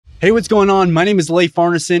Hey, what's going on? My name is Leif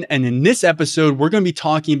Arneson, and in this episode, we're going to be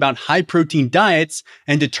talking about high protein diets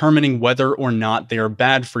and determining whether or not they are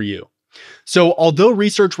bad for you. So, although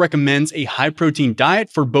research recommends a high protein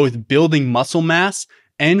diet for both building muscle mass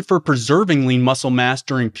and for preserving lean muscle mass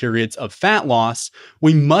during periods of fat loss,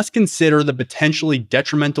 we must consider the potentially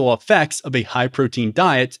detrimental effects of a high protein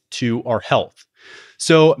diet to our health.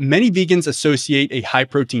 So, many vegans associate a high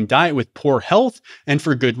protein diet with poor health, and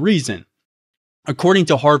for good reason. According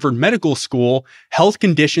to Harvard Medical School, health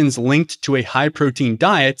conditions linked to a high-protein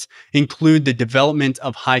diet include the development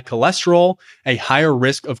of high cholesterol, a higher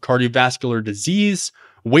risk of cardiovascular disease,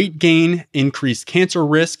 weight gain, increased cancer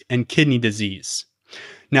risk, and kidney disease.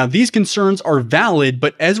 Now, these concerns are valid,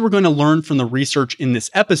 but as we're going to learn from the research in this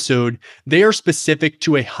episode, they are specific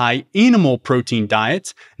to a high animal protein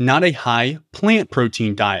diet, not a high plant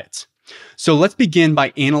protein diet. So let's begin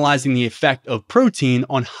by analyzing the effect of protein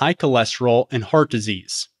on high cholesterol and heart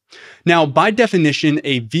disease. Now, by definition,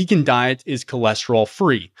 a vegan diet is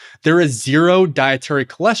cholesterol-free. There is zero dietary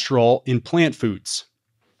cholesterol in plant foods.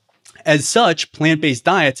 As such, plant-based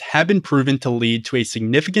diets have been proven to lead to a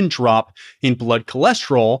significant drop in blood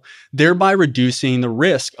cholesterol, thereby reducing the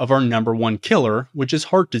risk of our number one killer, which is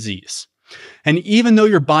heart disease. And even though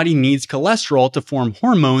your body needs cholesterol to form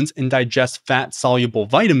hormones and digest fat-soluble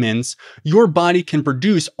vitamins, your body can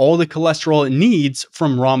produce all the cholesterol it needs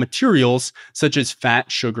from raw materials such as fat,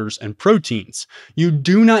 sugars, and proteins. You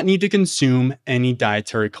do not need to consume any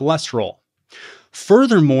dietary cholesterol.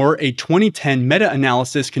 Furthermore, a 2010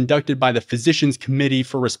 meta-analysis conducted by the Physicians Committee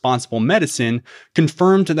for Responsible Medicine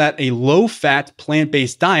confirmed that a low-fat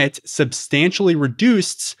plant-based diet substantially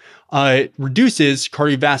reduces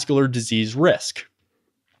cardiovascular disease risk.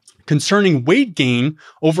 Concerning weight gain,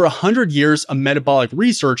 over 100 years of metabolic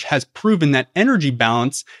research has proven that energy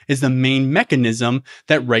balance is the main mechanism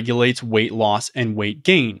that regulates weight loss and weight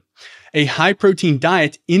gain. A high-protein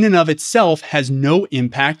diet in and of itself has no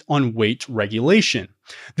impact on weight regulation.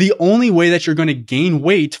 The only way that you're going to gain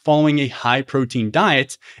weight following a high-protein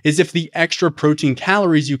diet is if the extra protein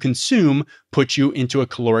calories you consume put you into a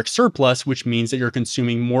caloric surplus, which means that you're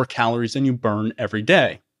consuming more calories than you burn every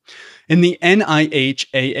day. In the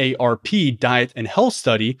NIH-AARP Diet and Health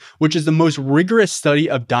Study, which is the most rigorous study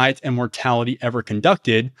of diet and mortality ever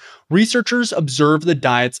conducted, researchers observed the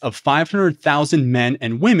diets of 500,000 men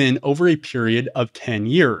and women over a period of 10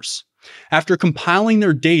 years. After compiling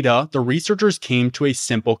their data, the researchers came to a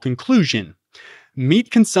simple conclusion.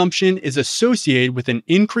 Meat consumption is associated with an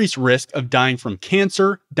increased risk of dying from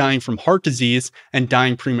cancer, dying from heart disease, and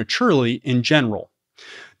dying prematurely in general.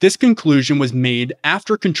 This conclusion was made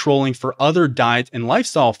after controlling for other diet and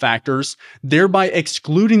lifestyle factors, thereby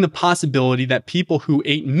excluding the possibility that people who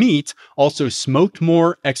ate meat also smoked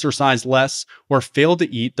more, exercised less, or failed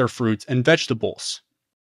to eat their fruits and vegetables.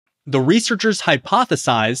 The researchers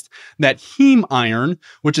hypothesized that heme iron,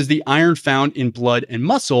 which is the iron found in blood and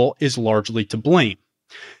muscle, is largely to blame.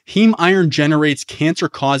 Heme iron generates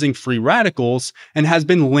cancer-causing free radicals and has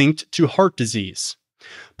been linked to heart disease.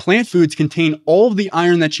 Plant foods contain all of the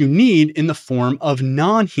iron that you need in the form of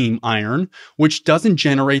non-heme iron, which doesn't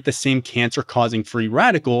generate the same cancer-causing free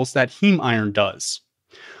radicals that heme iron does.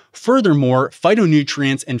 Furthermore,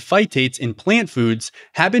 phytonutrients and phytates in plant foods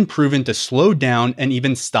have been proven to slow down and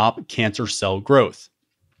even stop cancer cell growth.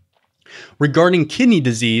 Regarding kidney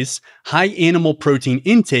disease, high animal protein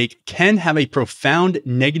intake can have a profound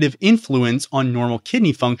negative influence on normal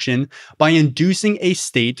kidney function by inducing a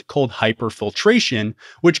state called hyperfiltration,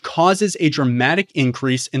 which causes a dramatic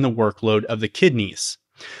increase in the workload of the kidneys.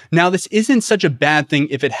 Now, this isn't such a bad thing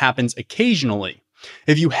if it happens occasionally.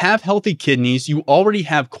 If you have healthy kidneys, you already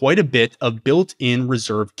have quite a bit of built-in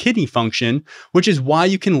reserve kidney function, which is why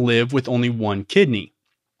you can live with only one kidney.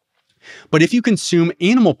 But if you consume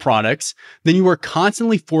animal products, then you are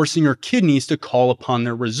constantly forcing your kidneys to call upon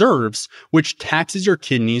their reserves, which taxes your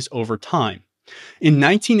kidneys over time. In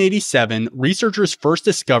 1987, researchers first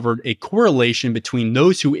discovered a correlation between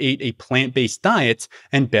those who ate a plant-based diet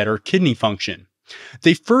and better kidney function.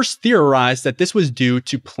 They first theorized that this was due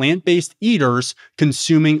to plant-based eaters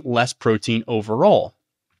consuming less protein overall.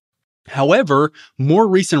 However, more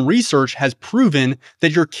recent research has proven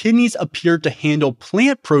that your kidneys appear to handle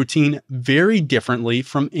plant protein very differently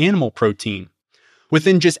from animal protein.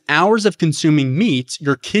 Within just hours of consuming meat,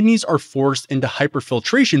 your kidneys are forced into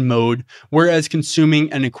hyperfiltration mode, whereas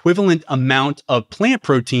consuming an equivalent amount of plant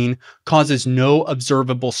protein causes no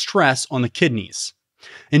observable stress on the kidneys.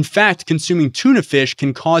 In fact, consuming tuna fish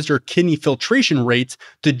can cause your kidney filtration rates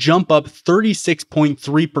to jump up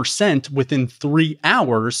 36.3% within 3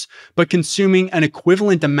 hours, but consuming an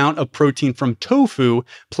equivalent amount of protein from tofu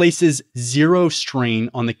places zero strain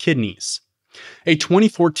on the kidneys. A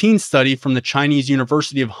 2014 study from the Chinese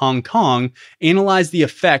University of Hong Kong analyzed the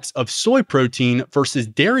effects of soy protein versus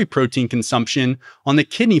dairy protein consumption on the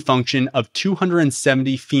kidney function of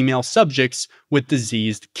 270 female subjects with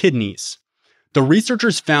diseased kidneys. The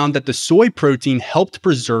researchers found that the soy protein helped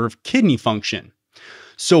preserve kidney function.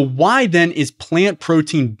 So why then is plant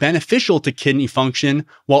protein beneficial to kidney function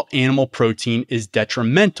while animal protein is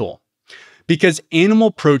detrimental? Because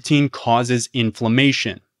animal protein causes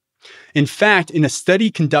inflammation. In fact, in a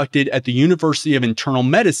study conducted at the University of Internal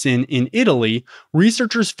Medicine in Italy,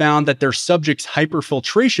 researchers found that their subjects'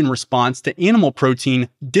 hyperfiltration response to animal protein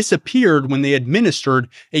disappeared when they administered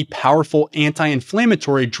a powerful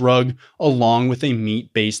anti-inflammatory drug along with a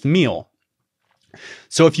meat-based meal.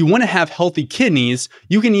 So if you want to have healthy kidneys,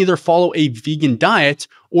 you can either follow a vegan diet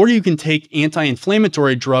or you can take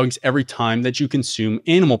anti-inflammatory drugs every time that you consume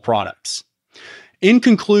animal products. In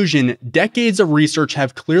conclusion, decades of research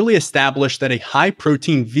have clearly established that a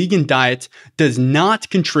high-protein vegan diet does not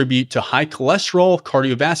contribute to high cholesterol,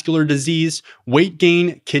 cardiovascular disease, weight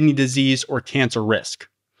gain, kidney disease, or cancer risk.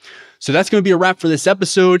 So that's going to be a wrap for this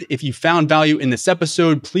episode. If you found value in this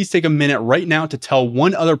episode, please take a minute right now to tell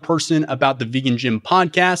one other person about the Vegan Gym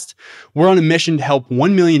podcast. We're on a mission to help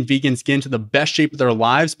 1 million vegans get into the best shape of their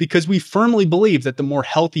lives because we firmly believe that the more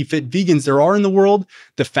healthy, fit vegans there are in the world,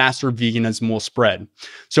 the faster veganism will spread.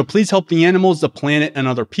 So please help the animals, the planet, and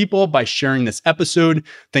other people by sharing this episode.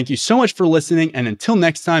 Thank you so much for listening. And until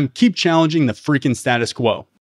next time, keep challenging the freaking status quo.